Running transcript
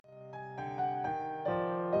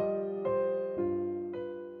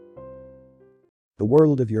The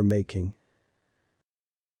world of your making.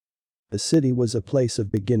 The city was a place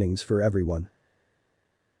of beginnings for everyone.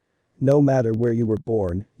 No matter where you were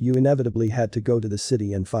born, you inevitably had to go to the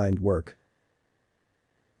city and find work.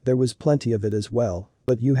 There was plenty of it as well,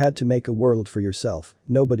 but you had to make a world for yourself,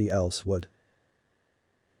 nobody else would.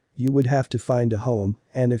 You would have to find a home,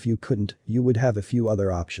 and if you couldn't, you would have a few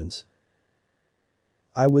other options.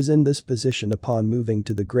 I was in this position upon moving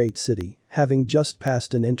to the great city, having just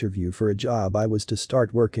passed an interview for a job I was to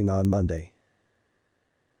start working on Monday.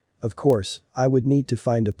 Of course, I would need to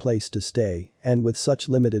find a place to stay, and with such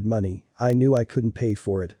limited money, I knew I couldn't pay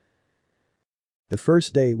for it. The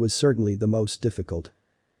first day was certainly the most difficult.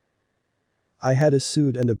 I had a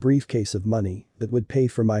suit and a briefcase of money that would pay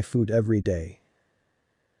for my food every day.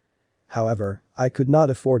 However, I could not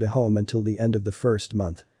afford a home until the end of the first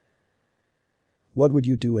month. What would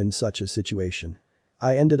you do in such a situation?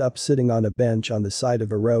 I ended up sitting on a bench on the side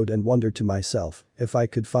of a road and wondered to myself if I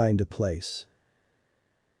could find a place.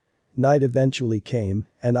 Night eventually came,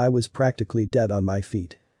 and I was practically dead on my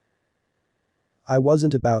feet. I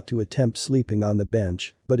wasn't about to attempt sleeping on the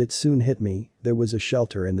bench, but it soon hit me, there was a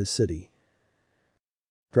shelter in the city.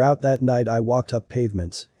 Throughout that night I walked up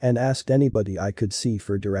pavements and asked anybody I could see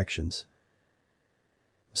for directions.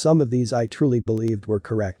 Some of these I truly believed were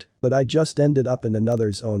correct, but I just ended up in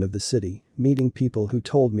another zone of the city, meeting people who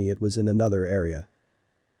told me it was in another area.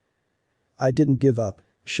 I didn't give up,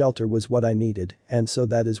 shelter was what I needed, and so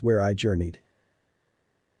that is where I journeyed.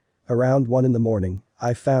 Around 1 in the morning,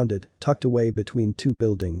 I found it, tucked away between two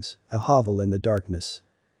buildings, a hovel in the darkness.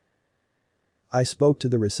 I spoke to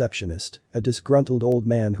the receptionist, a disgruntled old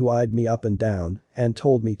man who eyed me up and down and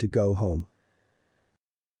told me to go home.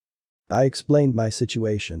 I explained my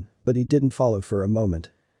situation, but he didn't follow for a moment.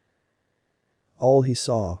 All he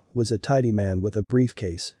saw was a tidy man with a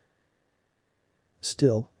briefcase.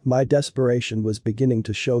 Still, my desperation was beginning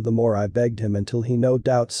to show the more I begged him until he no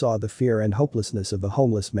doubt saw the fear and hopelessness of a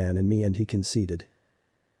homeless man in me and he conceded.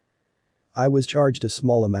 I was charged a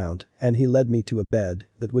small amount and he led me to a bed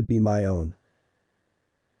that would be my own.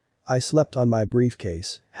 I slept on my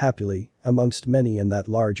briefcase, happily, amongst many in that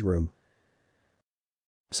large room.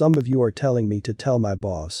 Some of you are telling me to tell my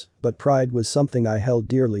boss, but pride was something I held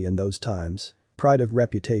dearly in those times, pride of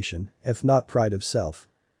reputation, if not pride of self.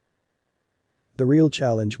 The real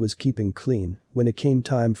challenge was keeping clean when it came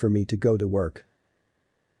time for me to go to work.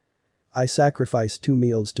 I sacrificed 2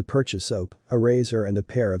 meals to purchase soap, a razor and a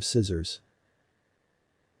pair of scissors.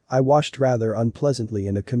 I washed rather unpleasantly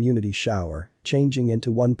in a community shower, changing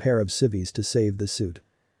into 1 pair of civvies to save the suit.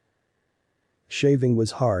 Shaving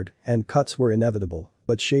was hard and cuts were inevitable,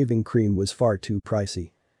 but shaving cream was far too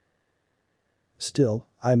pricey. Still,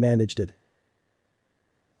 I managed it.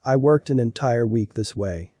 I worked an entire week this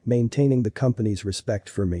way, maintaining the company's respect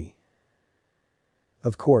for me.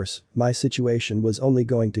 Of course, my situation was only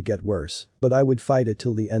going to get worse, but I would fight it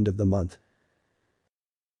till the end of the month.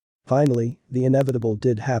 Finally, the inevitable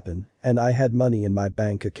did happen, and I had money in my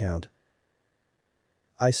bank account.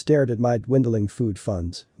 I stared at my dwindling food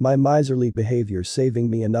funds, my miserly behavior saving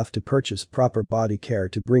me enough to purchase proper body care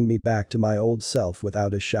to bring me back to my old self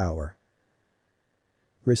without a shower.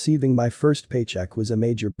 Receiving my first paycheck was a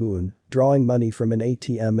major boon, drawing money from an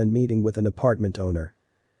ATM and meeting with an apartment owner.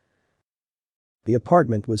 The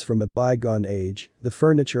apartment was from a bygone age, the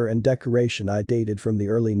furniture and decoration I dated from the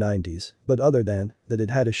early 90s, but other than that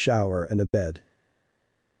it had a shower and a bed.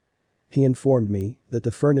 He informed me that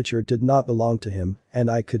the furniture did not belong to him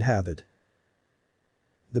and I could have it.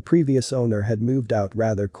 The previous owner had moved out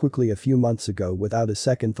rather quickly a few months ago without a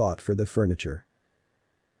second thought for the furniture.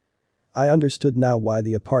 I understood now why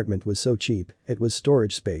the apartment was so cheap, it was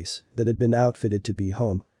storage space that had been outfitted to be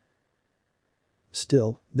home.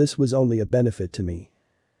 Still, this was only a benefit to me.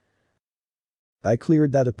 I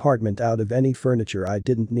cleared that apartment out of any furniture I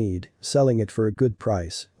didn't need, selling it for a good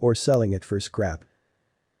price or selling it for scrap.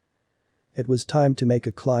 It was time to make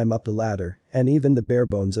a climb up the ladder, and even the bare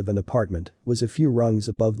bones of an apartment was a few rungs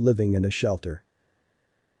above living in a shelter.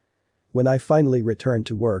 When I finally returned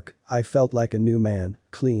to work, I felt like a new man,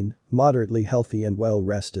 clean, moderately healthy and well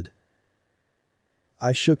rested.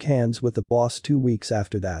 I shook hands with the boss 2 weeks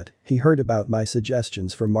after that, he heard about my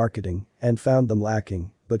suggestions for marketing and found them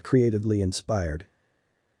lacking, but creatively inspired.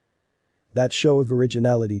 That show of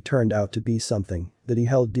originality turned out to be something that he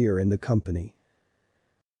held dear in the company.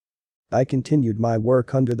 I continued my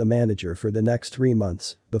work under the manager for the next 3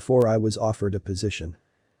 months before I was offered a position.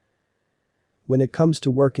 When it comes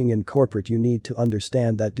to working in corporate, you need to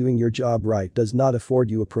understand that doing your job right does not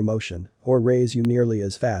afford you a promotion or raise you nearly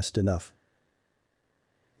as fast enough.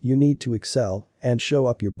 You need to excel and show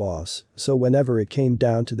up your boss, so whenever it came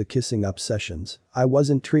down to the kissing up sessions, I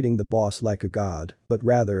wasn't treating the boss like a god, but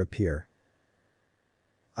rather a peer.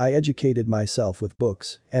 I educated myself with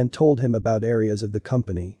books and told him about areas of the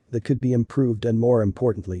company that could be improved and more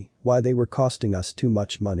importantly, why they were costing us too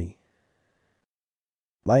much money.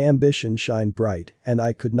 My ambition shined bright and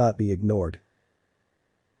I could not be ignored.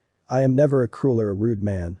 I am never a cruel or a rude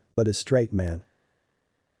man, but a straight man.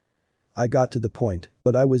 I got to the point,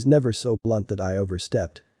 but I was never so blunt that I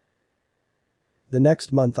overstepped. The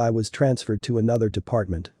next month I was transferred to another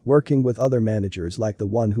department, working with other managers like the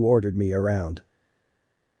one who ordered me around.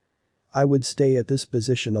 I would stay at this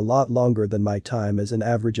position a lot longer than my time as an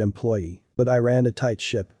average employee, but I ran a tight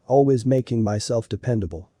ship, always making myself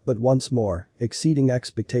dependable, but once more, exceeding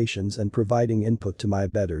expectations and providing input to my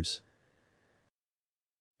betters.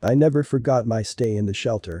 I never forgot my stay in the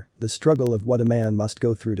shelter, the struggle of what a man must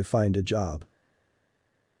go through to find a job.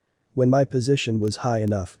 When my position was high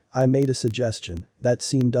enough, I made a suggestion that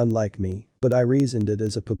seemed unlike me, but I reasoned it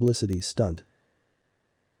as a publicity stunt.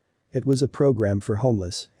 It was a program for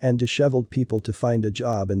homeless and disheveled people to find a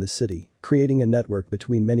job in the city, creating a network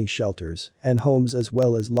between many shelters and homes as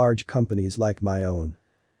well as large companies like my own.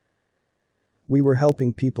 We were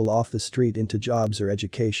helping people off the street into jobs or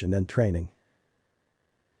education and training.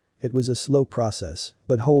 It was a slow process,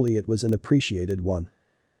 but wholly it was an appreciated one.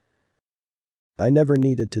 I never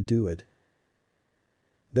needed to do it.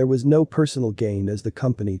 There was no personal gain as the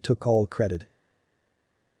company took all credit.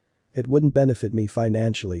 It wouldn't benefit me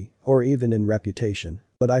financially or even in reputation,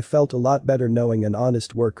 but I felt a lot better knowing an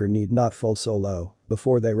honest worker need not fall so low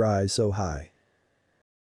before they rise so high.